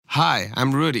Hi,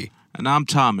 I'm Rudy. And I'm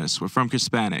Thomas. We're from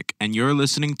Hispanic, and you're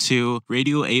listening to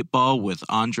Radio 8 Ball with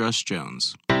Andras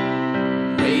Jones.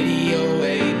 Radio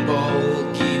 8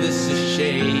 Ball, give us a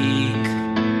shake.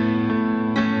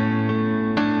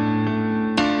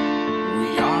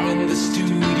 We are in the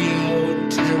studio,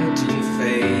 tempting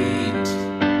fate,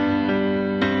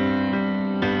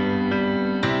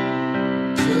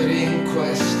 putting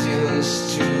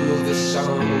questions to the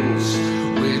songs,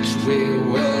 which we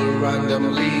will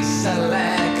randomly select.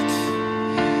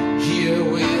 Here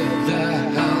with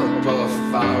the help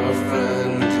of our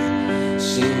friend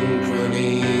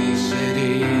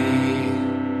Synchronicity.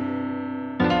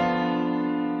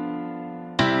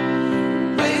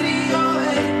 Radio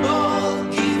 8 Ball,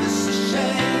 give us a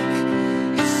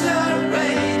shake. It's a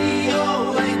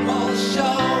Radio 8 Ball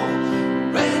show.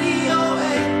 Radio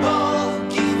 8 Ball,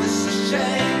 give us a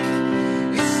shake.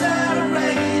 It's a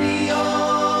Radio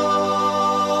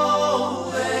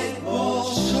 8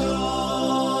 Ball show.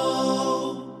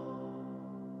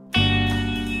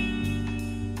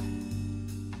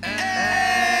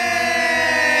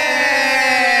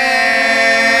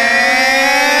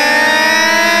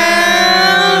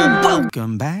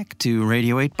 Welcome back to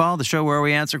Radio 8 Ball, the show where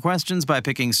we answer questions by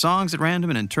picking songs at random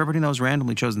and interpreting those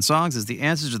randomly chosen songs as the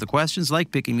answers to the questions,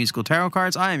 like picking musical tarot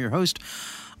cards. I am your host,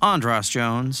 Andras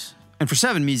Jones. And for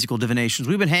 7 musical divinations,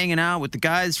 we've been hanging out with the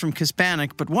guys from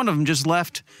Hispanic, but one of them just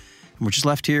left, and we're just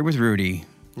left here with Rudy.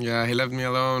 Yeah, he left me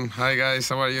alone. Hi, guys.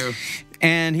 How are you?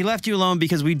 And he left you alone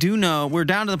because we do know we're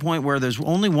down to the point where there's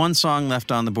only one song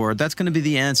left on the board. That's going to be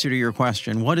the answer to your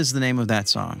question. What is the name of that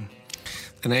song?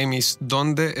 The name is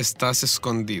Donde Estás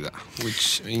Escondida,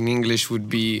 which in English would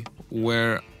be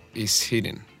Where is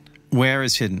Hidden. Where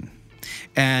is Hidden.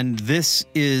 And this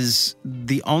is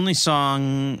the only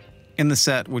song in the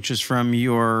set which is from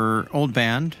your old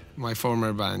band. My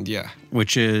former band, yeah.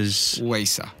 Which is?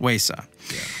 Weisa. Weisa.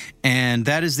 Yeah. And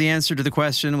that is the answer to the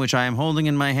question, which I am holding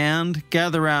in my hand.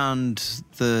 Gather around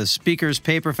the speaker's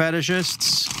paper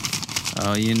fetishists.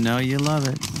 Oh, you know you love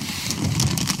it.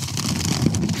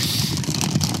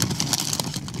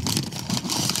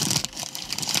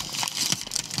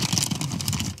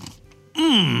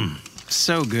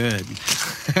 So good.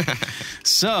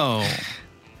 So,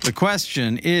 the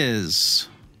question is,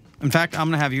 in fact, I'm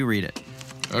going to have you read it.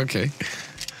 Okay.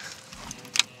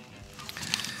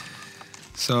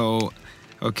 So,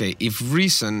 okay, if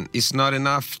reason is not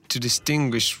enough to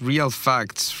distinguish real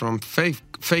facts from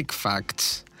fake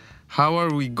facts, how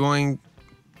are we going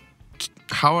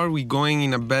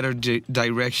in a better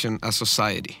direction as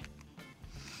society?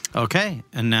 Okay,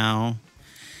 and now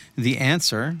the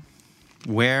answer,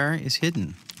 where is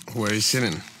hidden? Where is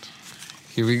hidden?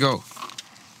 Here we go.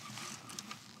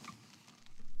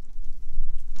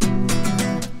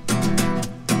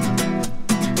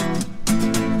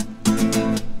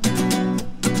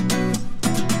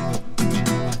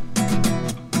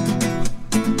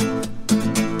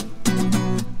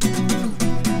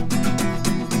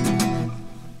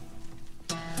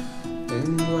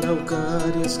 Tengo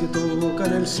araucarias que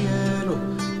tocan el cielo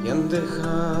y han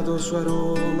dejado su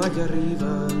aroma allá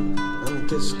arriba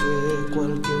antes que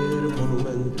cualquier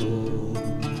monumento.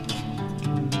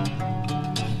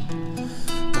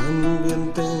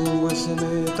 También tengo ese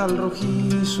metal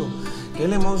rojizo que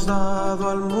le hemos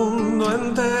dado al mundo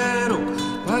entero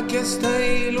pa' que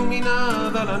esté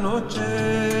iluminada la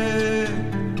noche.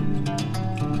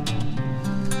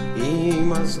 Y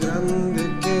más grande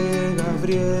que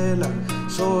Gabriela,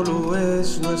 solo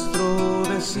es nuestro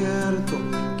desierto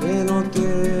que no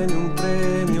tiene un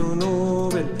premio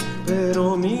Nobel,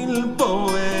 pero 1000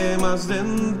 poemas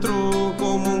dentro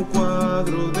como un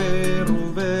cuadro de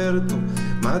Roberto.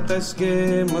 Mata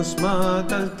esquemas,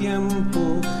 mata el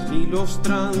tiempo y los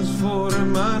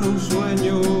transforma en un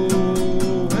sueño.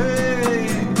 ¡Hey!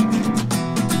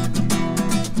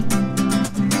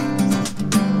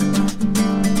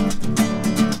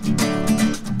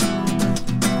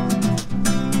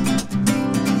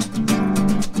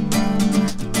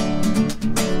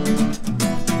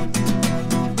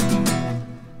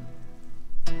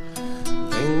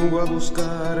 Vengo a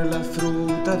buscar la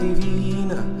fruta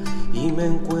divina y me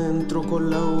encuentro con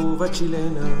la uva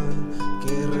chilena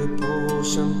que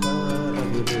reposa en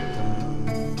Paravioleta.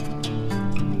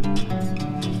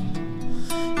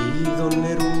 Y don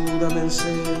Neruda me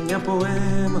enseña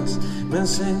poemas, me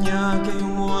enseña que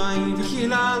humo hay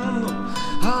vigilando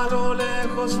a lo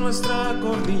lejos nuestra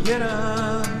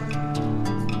cordillera.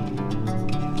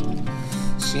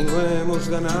 Si no hemos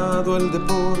ganado el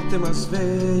deporte más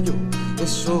bello, es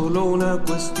solo una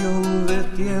cuestión de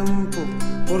tiempo,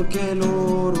 porque el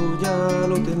oro ya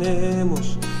lo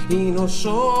tenemos y nos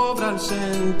sobra el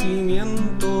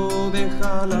sentimiento.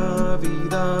 Deja la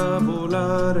vida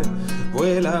volar,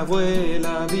 vuela,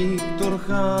 vuela, Víctor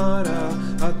Jara,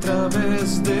 a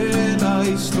través de la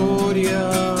historia.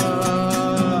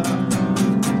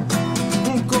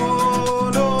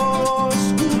 Conozco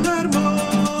un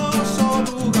hermoso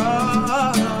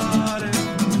lugar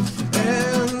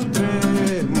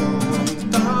entre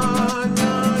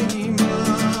montaña y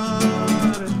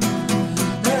mar.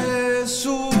 Es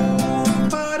un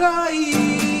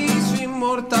paraíso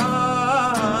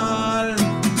inmortal.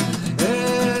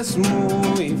 Es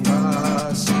muy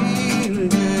fácil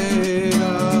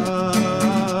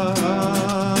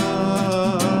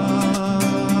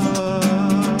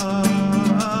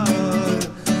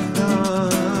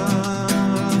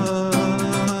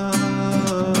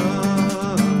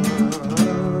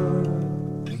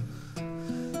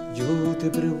Yo te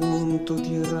pregunto,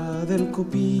 tierra del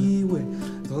Copihue,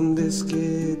 ¿dónde es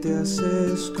que te has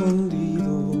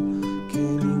escondido? Que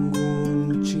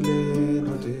ningún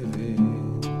chileno te ve,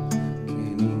 que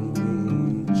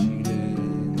ningún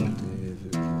chileno te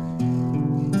ve.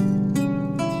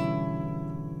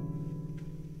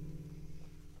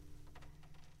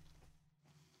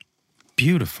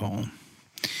 Beautiful.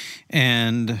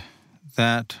 And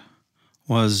that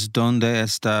was Donde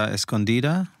Está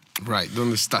Escondida? Right.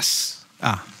 ¿Dónde estás?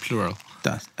 Ah, Plural.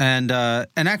 that. And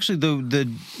actually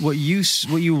what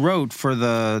you wrote for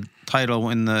the title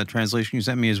in the translation you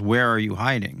sent me is Where Are You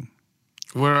Hiding?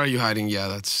 Where are you hiding? Yeah,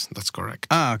 that's correct.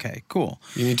 Ah, okay, cool.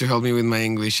 You need to help me with my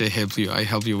English. I help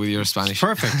you with your Spanish.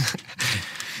 Perfect.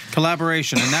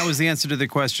 Collaboration. And that was the answer to the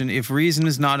question. If reason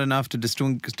is not enough to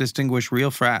distinguish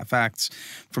real facts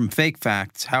from fake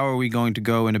facts, how are we going to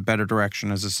go in a better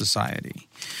direction as a society?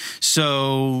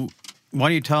 So why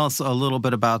don't you tell us a little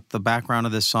bit about the background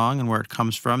of this song and where it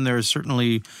comes from? There's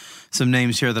certainly some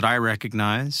names here that I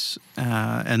recognize.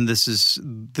 And this is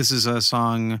a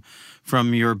song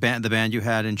from your band, the band you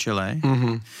had in Chile.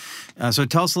 Mm-hmm. So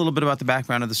tell us a little bit about the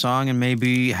background of the song and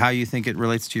maybe how you think it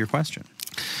relates to your question.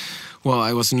 Well,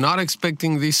 I was not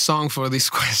expecting this song for this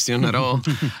question at all.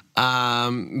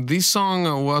 This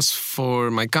song was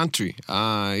for my country.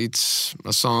 It's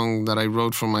a song that I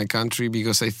wrote for my country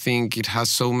because I think it has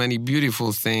so many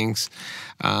beautiful things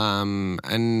and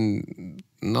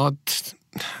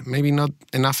maybe not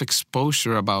enough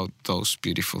exposure about those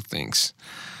beautiful things.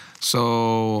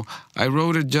 So I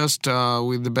wrote it just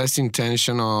with the best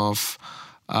intention of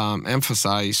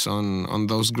emphasize on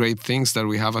those great things that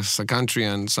we have as a country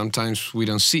and sometimes we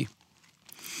don't see.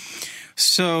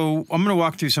 So I'm going to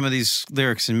walk through some of these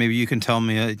lyrics and maybe you can tell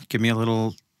me, give me a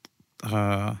little,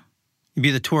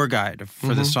 be the tour guide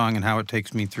for the song and how it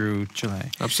takes me through Chile.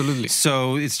 Absolutely.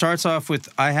 So it starts off with,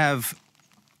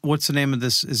 what's the name of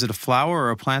this? Is it a flower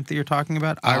or a plant that you're talking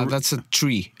about? That's a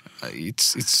tree.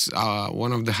 It's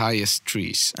one of the highest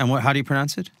trees. And how do you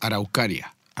pronounce it? Araucaria.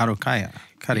 Araucaria.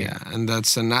 Yeah, and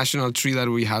that's a national tree that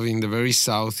we have in the very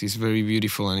south. It's very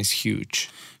beautiful and it's huge.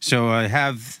 So I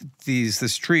have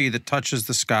this tree that touches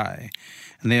the sky,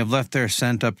 and they have left their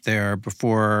scent up there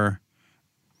before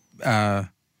it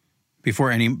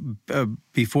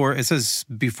says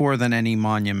before than any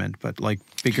monument, but like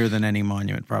bigger than any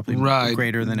monument, probably right.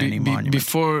 Greater than any monument.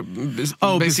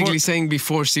 Basically saying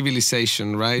before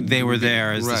civilization, right? They were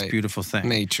there as this beautiful thing.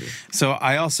 Nature. So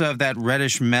I also have that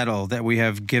reddish metal that we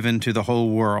have given to the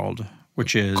whole world,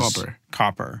 which is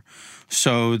copper.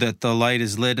 So that the light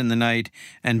is lit in the night,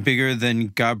 and bigger than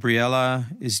Gabriela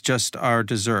is just our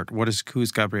dessert.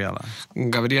 Who's Gabriela?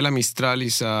 Gabriela Mistral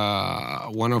is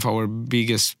one of our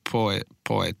biggest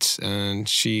poets, and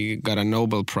she got a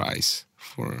Nobel Prize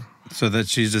for. So that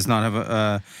she does not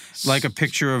have like a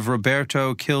picture of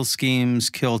Roberto, kill schemes,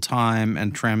 kill time,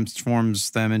 and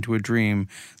transforms them into a dream.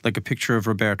 Like a picture of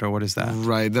Roberto. What is that?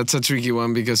 Right, that's a tricky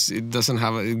one because it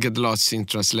get lost in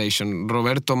translation.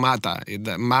 Roberto mata.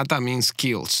 Mata means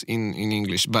kills in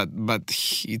English, but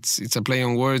it's a play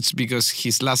on words because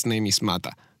his last name is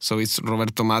Mata. So it's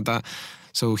Roberto Mata.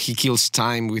 So he kills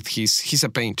time with he's a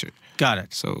painter. Got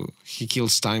it. So he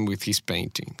kills time with his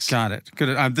paintings. Got it.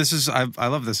 Good. I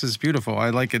love this. This is beautiful. I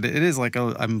like it. It is like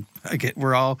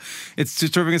it's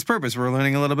serving its purpose. We're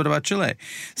learning a little bit about Chile.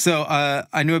 So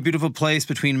I knew a beautiful place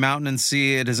between mountain and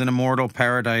sea. It is an immortal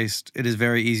paradise. It is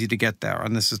very easy to get there.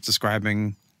 And this is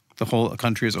describing the whole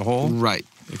country as a whole. Right.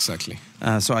 Exactly.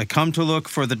 So I come to look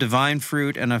for the divine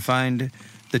fruit, and I find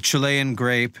the Chilean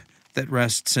grape that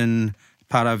rests in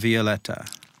Para Violeta.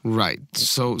 Right.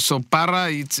 So para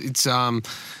it's where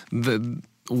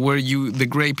the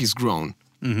grape is grown.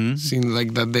 Mm-hmm. Seems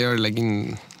like that they are like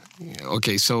in.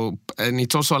 Okay. So and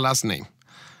it's also a last name.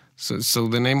 So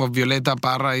the name of Violeta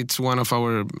Parra, it's one of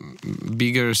our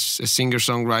bigger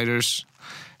singer-songwriters,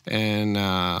 and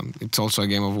it's also a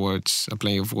game of words, a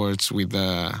play of words with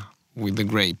the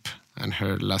grape and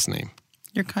her last name.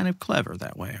 You're kind of clever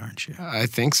that way, aren't you? I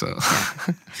think so.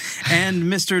 And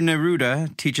Mr.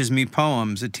 Neruda teaches me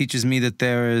poems. It teaches me that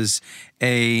there is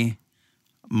a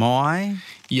Moai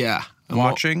Yeah.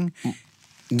 watching.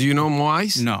 Do you know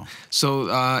Moais? No.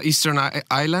 So Eastern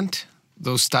Island,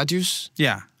 those statues,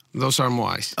 Yeah. those are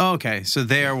Moais. Okay, so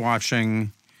they are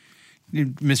watching.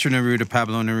 Mr. Neruda,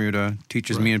 Pablo Neruda,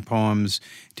 teaches me in poems,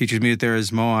 teaches me that there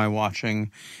is Moai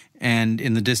watching, and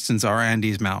in the distance are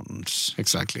Andes Mountains.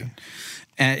 Exactly.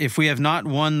 And if we have not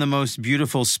won the most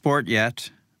beautiful sport yet,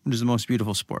 what is the most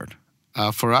beautiful sport?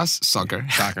 For us, soccer.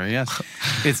 Soccer, yes.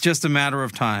 It's just a matter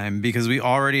of time because we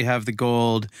already have the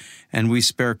gold and we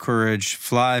spare courage.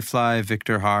 Fly, fly,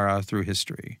 Victor Jara through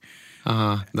history.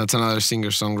 That's another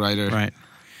singer-songwriter. Right.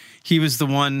 He was the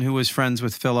one who was friends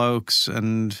with Phil Oakes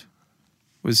and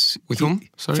was With whom?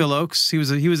 Sorry? Phil Oakes. Was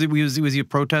he a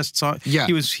protest song? Yeah.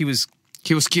 He was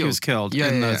killed. He was killed. Yeah,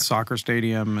 in yeah, the yeah. soccer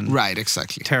stadium. And Right,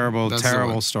 exactly. Terrible, That's the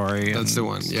terrible one. story. That's the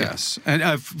one, yeah. Yes. And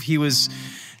he was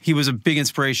a big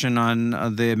inspiration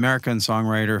on the American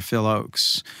songwriter Phil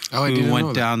Oakes, Oh, I who didn't went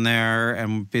know that. down there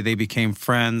and they became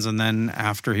friends. And then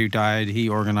after he died, he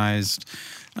organized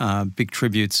big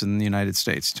tributes in the United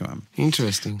States to him.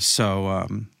 Interesting. So,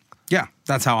 yeah,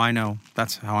 that's how I know.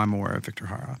 That's how I'm aware of Victor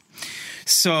Jara.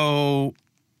 So,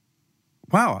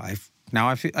 wow, I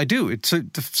do.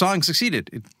 The song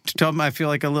succeeded. To tell me, I feel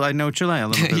like I know Chile a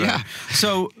little bit. Yeah. better.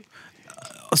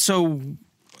 So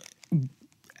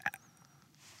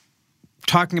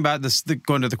talking about this,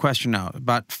 going to the question now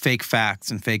about fake facts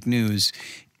and fake news.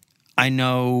 I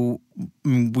know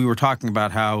we were talking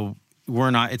about how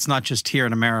it's not just here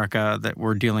in America that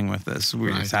we're dealing with this.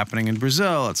 Right. It's happening in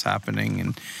Brazil. It's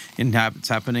happening it's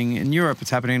happening in Europe. It's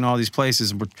happening in all these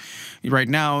places. Right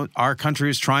now, our country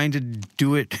is trying to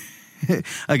do it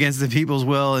against the people's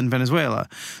will in Venezuela.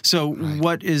 So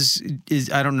what is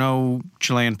I don't know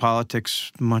Chilean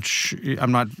politics much.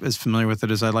 I'm not as familiar with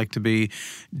it as I'd like to be.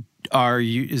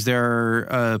 Is there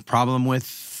a problem with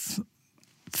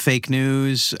fake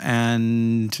news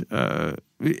and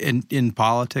in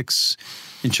politics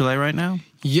in Chile right now?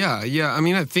 Yeah. I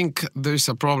mean, I think there's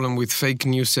a problem with fake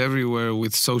news everywhere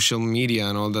with social media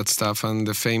and all that stuff and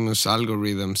the famous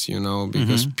algorithms,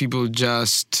 because people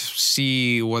just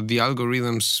see what the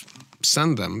algorithms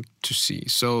send them to see.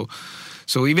 So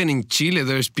even in Chile,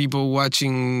 there's people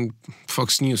watching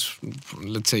Fox News,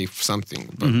 let's say something.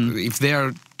 But if they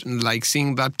are like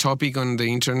seeing that topic on the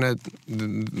internet,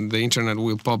 the internet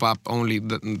will pop up only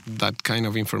that kind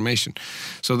of information.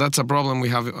 So that's a problem we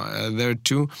have there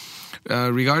too.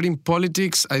 Regarding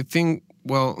politics, I think,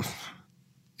 well,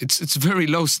 it's very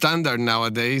low standard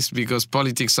nowadays because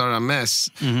politics are a mess.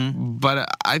 But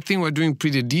I think we're doing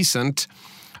pretty decent.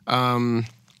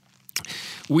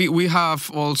 We have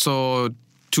also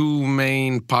two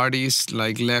main parties,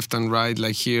 like left and right,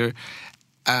 like here.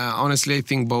 Honestly, I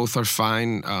think both are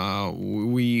fine.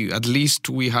 At least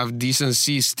we have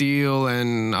decency still,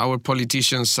 and our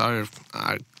politicians are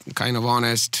kind of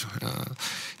honest.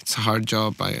 It's a hard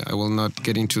job. I will not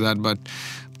get into that,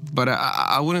 but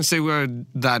I wouldn't say we're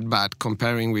that bad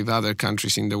comparing with other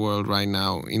countries in the world right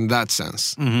now in that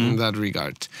sense, in that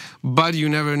regard. But you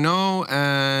never know,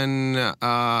 and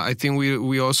I think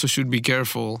we also should be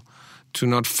careful to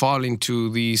not fall into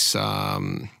these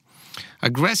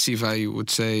aggressive, I would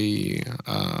say,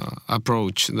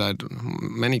 approach that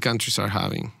many countries are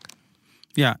having.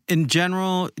 Yeah. In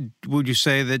general, would you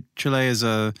say that Chile is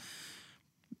a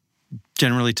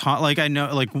generally like I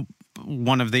know, like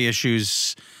one of the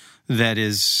issues that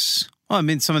is, well, I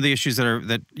mean, some of the issues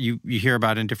that you hear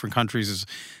about in different countries is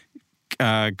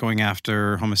going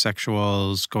after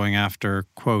homosexuals, going after,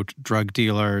 quote, drug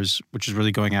dealers, which is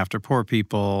really going after poor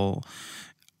people.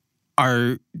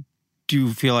 Do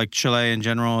you feel like Chile in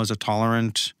general is a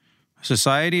tolerant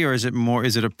society, or is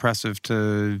it oppressive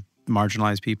to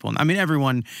marginalized people? I mean,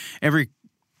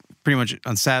 pretty much,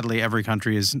 and sadly, every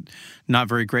country is not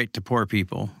very great to poor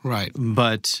people. Right.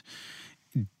 But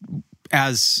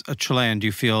as a Chilean, do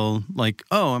you feel like,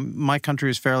 oh, my country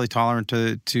is fairly tolerant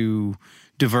to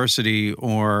diversity,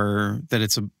 or that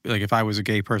it's like if I was a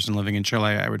gay person living in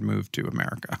Chile, I would move to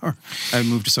America, or I would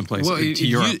move to someplace to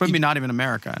Europe. Maybe not even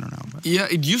America, I don't know. But. Yeah,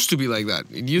 it used to be like that.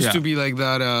 It used to be like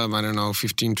that, I don't know,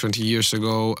 15, 20 years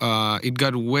ago. It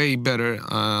got way better,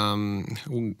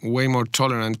 way more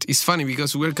tolerant. It's funny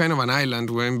because we're kind of an island.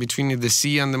 We're in between the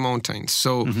sea and the mountains.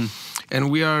 So,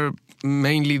 and we are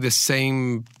mainly the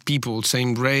same people,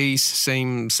 same race,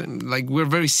 same like we're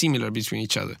very similar between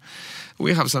each other.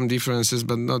 We have some differences,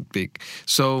 but not big.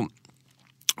 So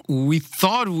we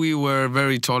thought we were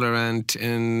very tolerant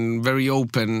and very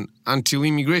open until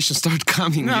immigration started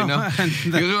coming, you know.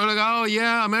 We were like, oh,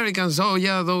 yeah, Americans, oh,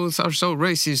 yeah, those are so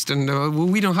racist. And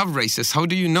we don't have racists. How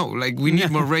do you know? Like, we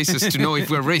need more racists to know if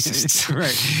we're racists.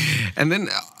 Right. And then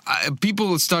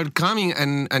people started coming,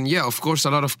 and yeah, of course, a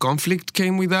lot of conflict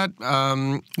came with that.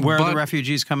 Where are the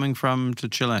refugees coming from to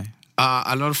Chile?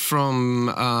 A lot from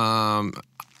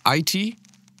Haiti,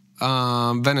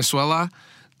 Venezuela,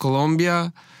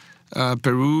 Colombia,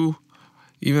 Peru,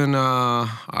 even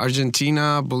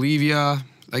Argentina, Bolivia.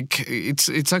 Like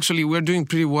it's actually we're doing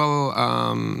pretty well.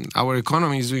 Our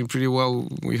economy is doing pretty well.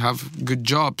 We have good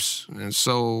jobs, and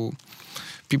so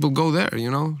people go there,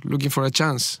 you know, looking for a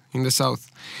chance in the South.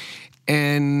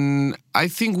 And I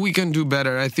think we can do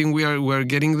better. I think we're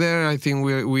getting there. I think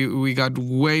we got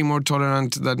way more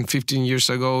tolerant than 15 years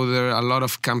ago. There are a lot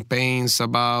of campaigns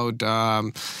about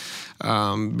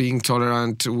being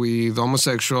tolerant with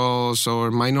homosexuals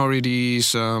or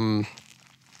minorities,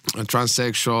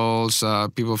 transsexuals,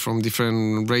 people from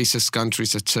different races,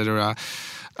 countries, etc.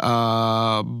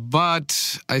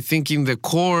 But I think in the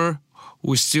core,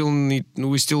 we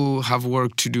still have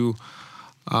work to do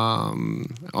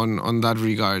on that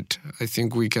regard. I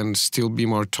think we can still be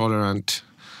more tolerant.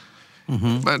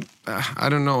 Mm-hmm. But I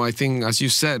don't know. I think, as you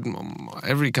said,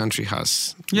 every country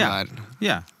has that.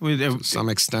 Yeah, to some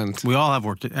extent. We all have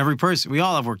work to. Every person. We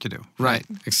all have work to do. Right.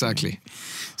 Exactly.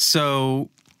 So,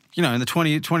 you know, in the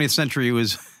 20th century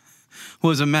was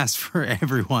a mess for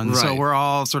everyone. Right. So we're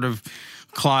all sort of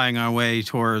clawing our way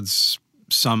towards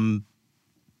some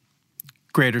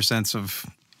greater sense of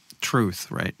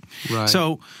truth, right? Right.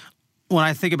 So when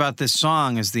I think about this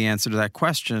song as the answer to that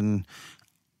question,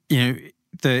 you know,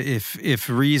 if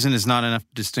reason is not enough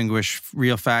to distinguish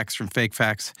real facts from fake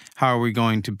facts, how are we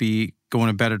going to be going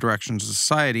a better direction as a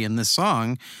society? And this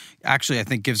song actually, I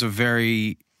think, gives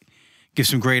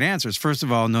some great answers. First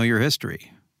of all, know your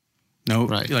history.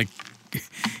 Like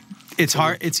it's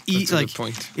hard. It's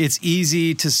it's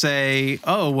easy to say,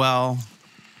 oh well.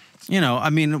 You know, I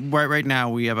mean, right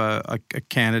now we have a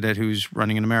candidate who's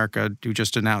running in America who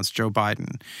just announced, Joe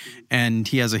Biden, and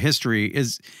he has a history.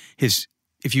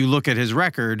 If you look at his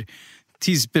record,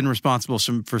 he's been responsible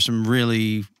for some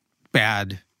really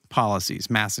bad policies: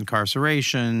 mass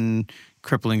incarceration,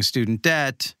 crippling student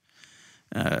debt,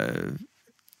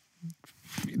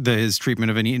 his treatment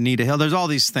of Anita Hill. There's all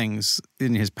these things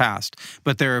in his past.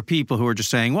 But there are people who are just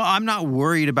saying, well, I'm not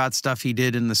worried about stuff he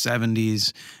did in the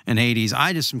 70s and 80s.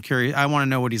 I just am curious. I want to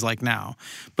know what he's like now.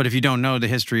 But if you don't know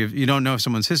you don't know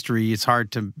someone's history, it's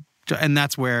hard to and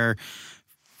that's where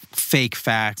fake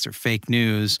facts or fake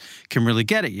news can really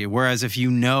get at you. Whereas if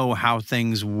you know how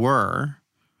things were,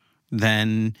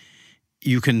 then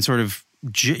you can sort of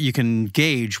you can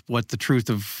gauge what the truth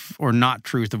of or not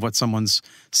truth of what someone's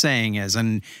saying is,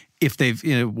 and if they've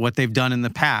what they've done in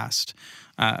the past.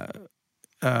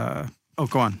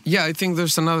 Go on. Yeah, I think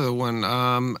there's another one.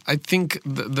 I think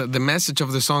the message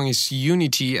of the song is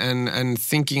unity and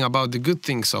thinking about the good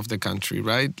things of the country,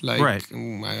 right? Like,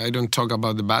 I don't talk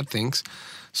about the bad things.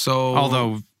 So,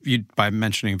 although by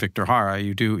mentioning Victor Jara,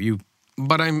 you.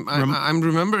 But I'm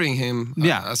remembering him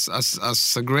as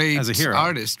a great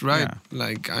artist, right? Yeah.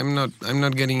 Like I'm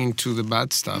not getting into the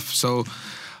bad stuff. So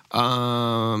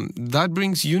that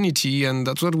brings unity, and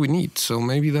that's what we need. So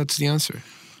maybe that's the answer.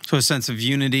 So a sense of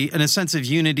unity, and a sense of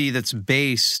unity that's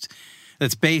based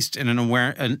in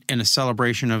in a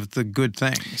celebration of the good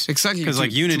things. Exactly. Because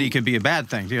like unity could be a bad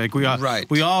thing. Like we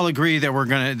all agree that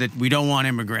we don't want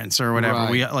immigrants or whatever.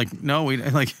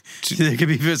 Right. There could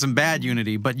be some bad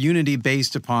unity, but unity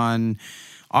based upon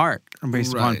art,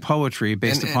 based upon poetry,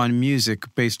 based upon music,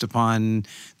 based upon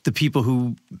the people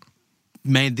who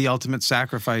made the ultimate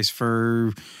sacrifice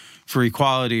for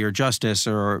equality or justice,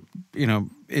 or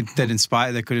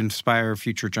that could inspire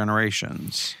future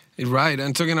generations. Right,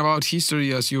 and talking about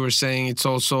history, as you were saying, it's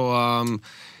also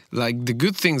like the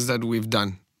good things that we've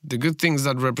done, the good things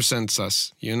that represents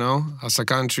us, as a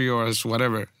country or as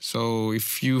whatever. So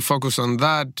if you focus on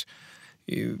that,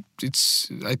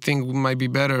 I think it might be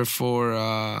better for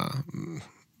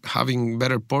having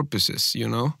better purposes,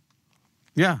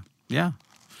 Yeah.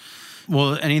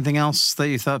 Well, anything else that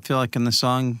you feel like in the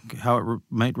song, how it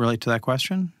might relate to that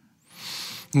question?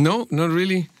 No, not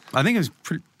really. I think it was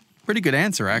pretty good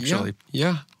answer, actually.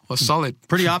 Yeah, was solid.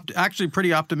 Pretty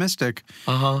optimistic,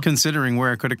 considering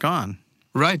where it could have gone.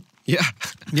 Right. Yeah.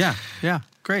 Yeah.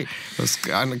 Great. It was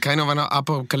kind of an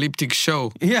apocalyptic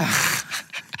show. Yeah.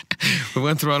 We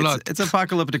went through a lot. It's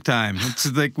apocalyptic time.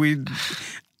 It's like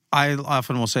I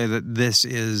often will say that this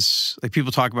is, like,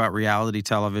 people talk about reality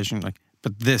television, like,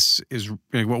 but this is,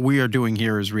 like, what we are doing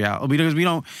here is reality, because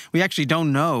we actually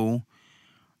don't know.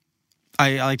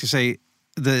 I like to say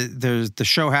the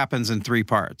show happens in 3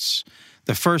 parts.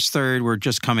 The first third we're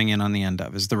just coming in on the end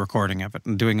of is the recording of it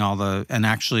and doing and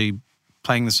actually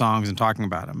playing the songs and talking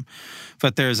about them.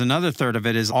 But there's another third of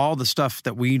it is all the stuff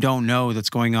that we don't know that's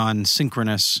going on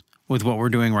synchronous with what we're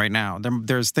doing right now.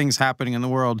 There's things happening in the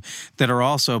world that are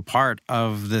also part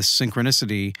of this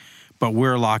synchronicity, but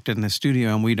we're locked in the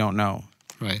studio and we don't know.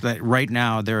 Right. That right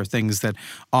now there are things that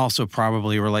also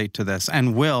probably relate to this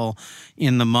and will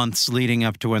in the months leading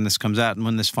up to when this comes out, and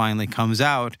when this finally comes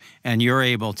out and you're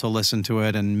able to listen to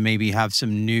it and maybe have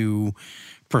some new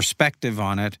perspective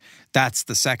on it, that's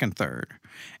the second third.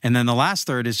 And then the last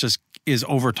third is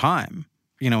over time.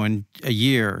 In a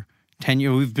year, 10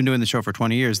 years, we've been doing the show for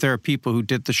 20 years. There are people who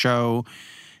did the show,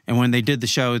 and when they did the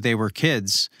show, they were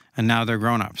kids, and now they're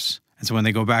grown-ups. And so when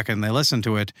they go back and they listen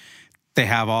to it, they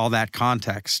have all that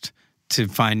context to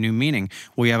find new meaning.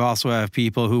 We also have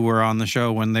people who were on the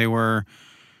show when they were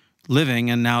living,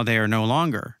 and now they are no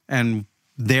longer. And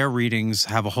their readings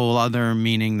have a whole other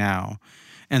meaning now.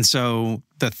 And so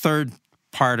the third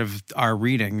part of our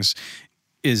readings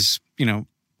is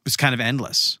kind of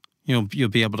endless. You'll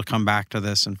be able to come back to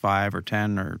this in 5 or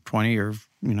 10 or 20 or,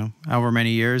 however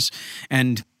many years.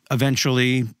 And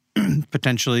eventually,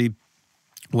 potentially,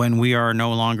 when we are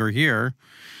no longer here,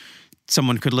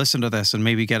 someone could listen to this and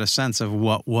maybe get a sense of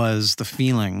what was the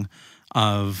feeling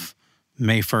of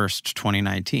May 1st,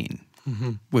 2019,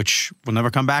 which will never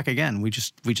come back again. We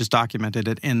just documented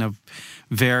it in a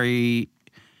very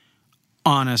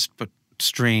honest but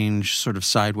strange sort of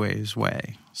sideways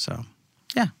way. So,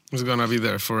 yeah. It's going to be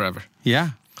there forever. Yeah.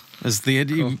 As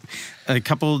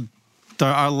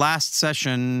our last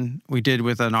session we did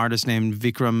with an artist named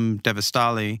Vikram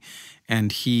Devastali,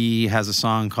 and he has a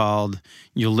song called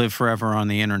 "You'll Live Forever on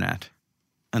the Internet."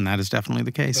 And that is definitely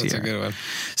the case here. That's a good one.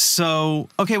 So,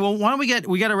 okay, well, why don't we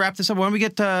got to wrap this up. Why don't we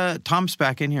get Thomas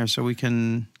back in here so we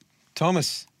can...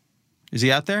 Thomas. Is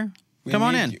he out there? Come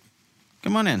on in.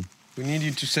 Come on in. We need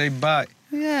you to say bye.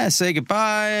 Yeah, say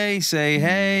goodbye, say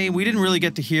hey. We didn't really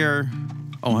get to hear...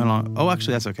 Oh, hold on. Oh,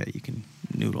 actually, that's okay. You can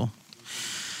noodle.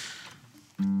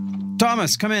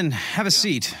 Thomas, come in. Have a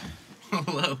seat.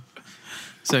 Hello.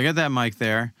 So I got that mic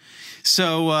there.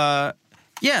 So,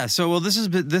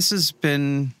 this has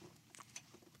been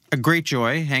a great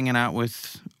joy hanging out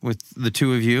with the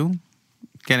two of you,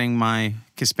 getting my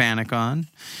Hispanic on,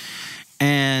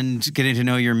 and getting to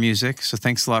know your music. So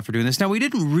thanks a lot for doing this. Now, we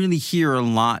didn't really hear a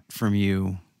lot from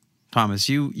you, Thomas.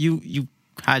 You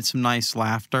had some nice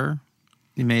laughter.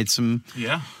 You made some...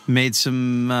 Yeah.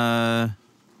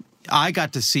 I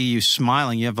got to see you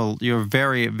smiling. You're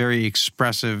very, very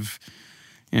expressive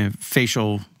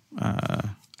facial...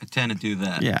 I tend to do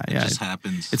that. Yeah. It just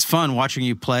happens. It's fun watching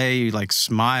you play. You like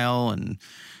smile and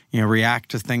react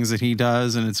to things that he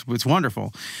does, and it's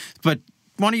wonderful. But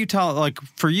why don't you tell, like,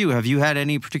 for you, have you had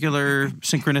any particular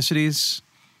synchronicities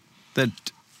that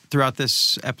throughout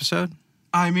this episode?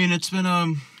 I mean, it's been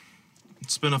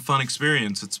a fun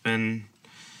experience.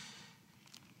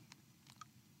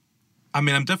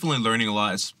 I'm definitely learning a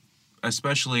lot,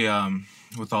 especially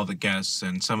with all the guests,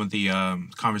 and some of the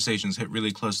conversations hit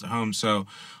really close to home. So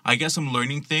I guess I'm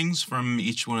learning things from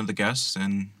each one of the guests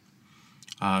and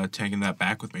taking that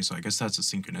back with me. So I guess that's a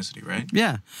synchronicity, right?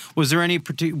 Yeah. Was there any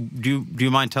do you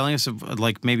mind telling us of,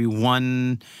 like, maybe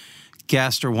one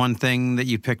guest or one thing that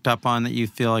you picked up on that you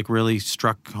feel like really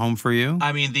struck home for you?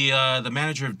 I mean, the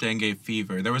manager of Dengue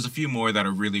Fever. There was a few more that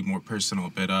are really more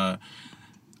personal, but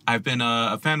I've been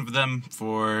a fan of them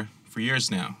for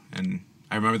years now, and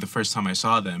I remember the first time I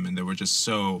saw them, and they were just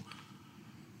so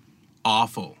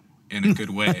awful in a good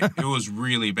way. It was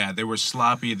really bad. They were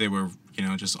sloppy. They were,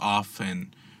 just off.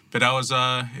 But it was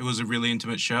a really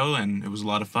intimate show, and it was a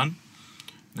lot of fun.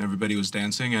 And everybody was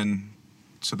dancing, and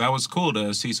so that was cool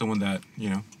to see someone that,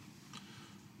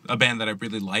 a band that I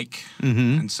really like,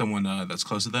 and someone that's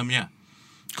close to them. Yeah.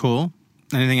 Cool.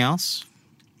 Anything else?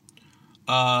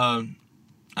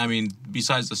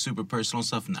 Besides the super personal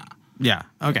stuff, nah. Yeah.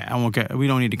 Okay. We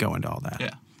don't need to go into all that.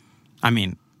 Yeah.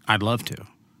 I'd love to.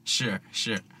 Sure.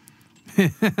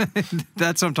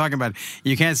 That's what I'm talking about.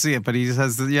 You can't see it, but you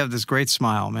have this great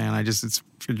smile, man.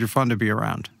 You're fun to be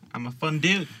around. I'm a fun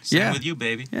dude. Same with you,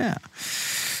 baby. Yeah.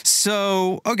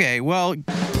 So, okay, well,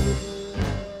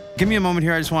 give me a moment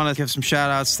here. I just want to give some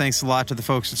shout-outs. Thanks a lot to the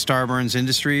folks at Starburns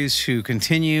Industries who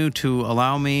continue to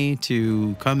allow me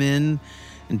to come in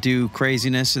and do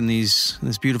craziness in this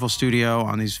beautiful studio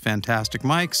on these fantastic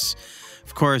mics.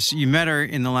 Of course, you met her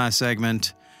in the last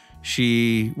segment.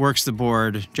 She works the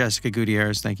board. Jessica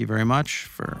Gutierrez, thank you very much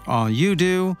for all you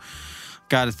do.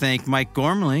 Got to thank Mike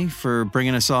Gormley for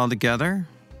bringing us all together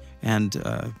and,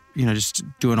 just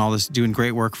doing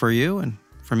great work for you and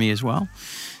for me as well.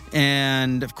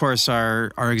 And, of course,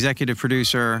 our executive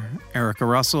producer, Erica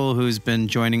Russell, who's been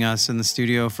joining us in the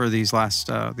studio for these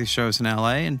shows in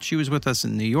L.A., and she was with us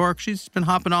in New York. She's been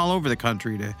hopping all over the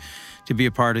country to be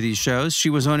a part of these shows. She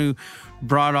was the one who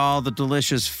brought all the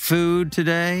delicious food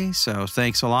today, so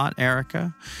thanks a lot,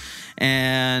 Erica.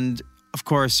 And, of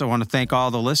course, I want to thank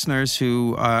all the listeners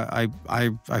who I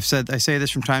say this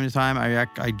from time to time.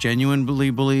 I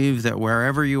genuinely believe that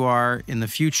wherever you are in the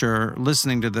future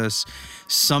listening to this,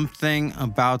 something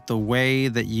about the way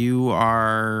that you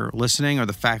are listening or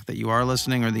the fact that you are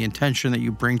listening or the intention that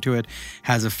you bring to it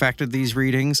has affected these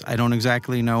readings. I don't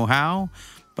exactly know how,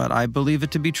 but I believe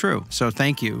it to be true. So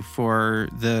thank you for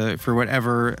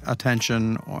whatever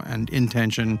attention and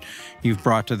intention you've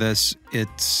brought to this.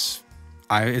 It's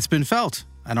been felt.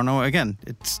 I don't know. Again,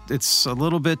 it's a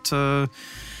little bit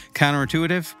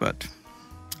counterintuitive, but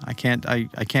I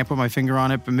can't put my finger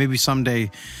on it. But maybe someday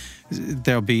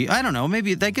there'll be, I don't know.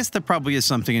 Maybe I guess there probably is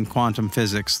something in quantum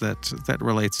physics that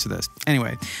relates to this.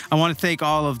 Anyway, I want to thank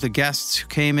all of the guests who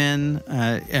came in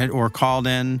or called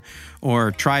in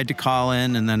or tried to call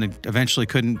in and then eventually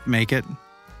couldn't make it.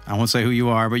 I won't say who you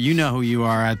are, but you know who you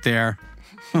are out there.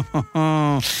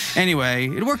 Anyway,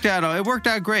 it worked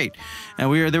out great.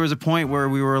 And there was a point where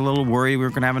we were a little worried we were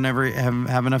going to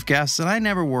have enough guests, and I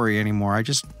never worry anymore.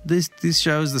 These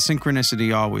shows, the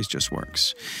synchronicity always just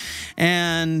works.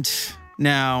 And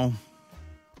now,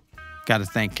 got to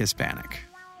thank Hispanic.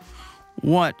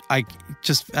 First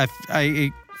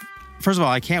of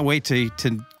all, I can't wait to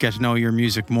get to know your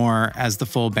music more as the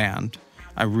full band.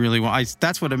 I really want.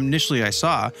 That's what initially I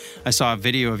saw. I saw a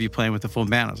video of you playing with the full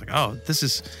band. I was like, oh,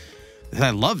 I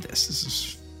love this. This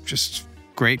is just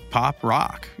great pop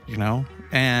rock,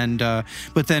 And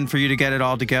but then for you to get it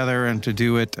all together and to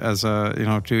do it as to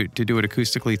do it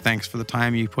acoustically. Thanks for the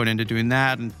time you put into doing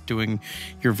that and doing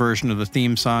your version of the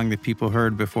theme song that people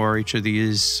heard before each of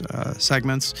these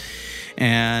segments.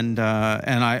 And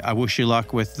I wish you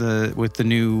luck with the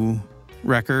new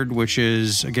record, which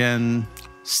is again.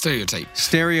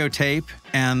 Stereotape,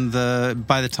 and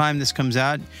by the time this comes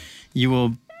out, you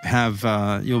will have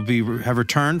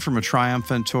returned from a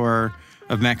triumphant tour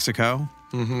of Mexico.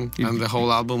 Mm-hmm. And the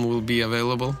whole album will be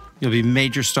available. You'll be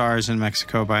major stars in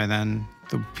Mexico by then.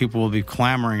 The people will be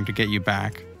clamoring to get you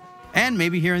back, and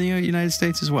maybe here in the United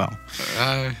States as well.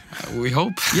 We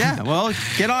hope. Yeah, well,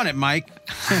 get on it, Mike.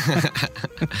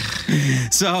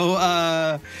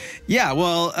 So,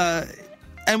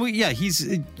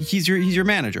 he's your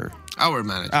manager. Our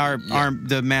manager.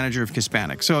 The manager of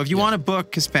Hispanic. So if you want to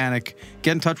book Hispanic,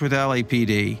 get in touch with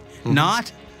LAPD,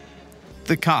 not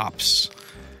the cops.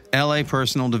 LA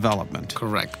Personal Development.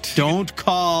 Correct. Don't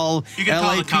call LAPD. You can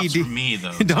call the cops for me,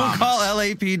 though. Don't call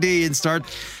LAPD and start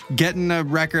getting a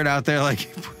record out there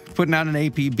like putting out an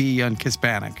APB on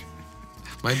Hispanic.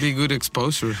 Might be good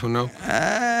exposure. Who knows?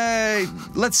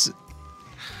 Let's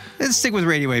stick with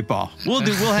Radio 8 Ball.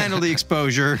 We'll handle the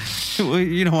exposure.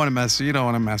 You don't want to mess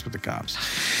with the cops.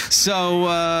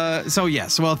 So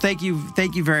yes. Well, thank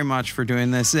you very much for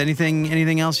doing this.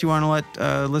 Anything else you want to let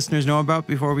listeners know about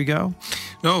before we go?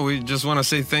 No, we just want to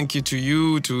say thank you to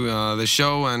you, to the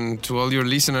show, and to all your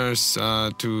listeners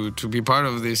to be part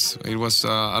of this. It was a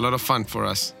lot of fun for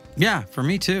us. Yeah, for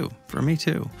me too.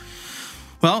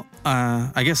 Well,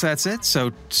 I guess that's it. So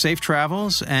safe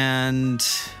travels, and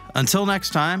until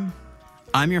next time,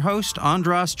 I'm your host,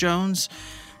 Andras Jones,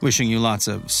 wishing you lots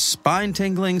of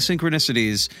spine-tingling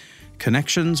synchronicities,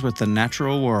 connections with the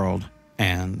natural world,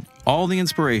 and all the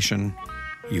inspiration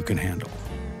you can handle.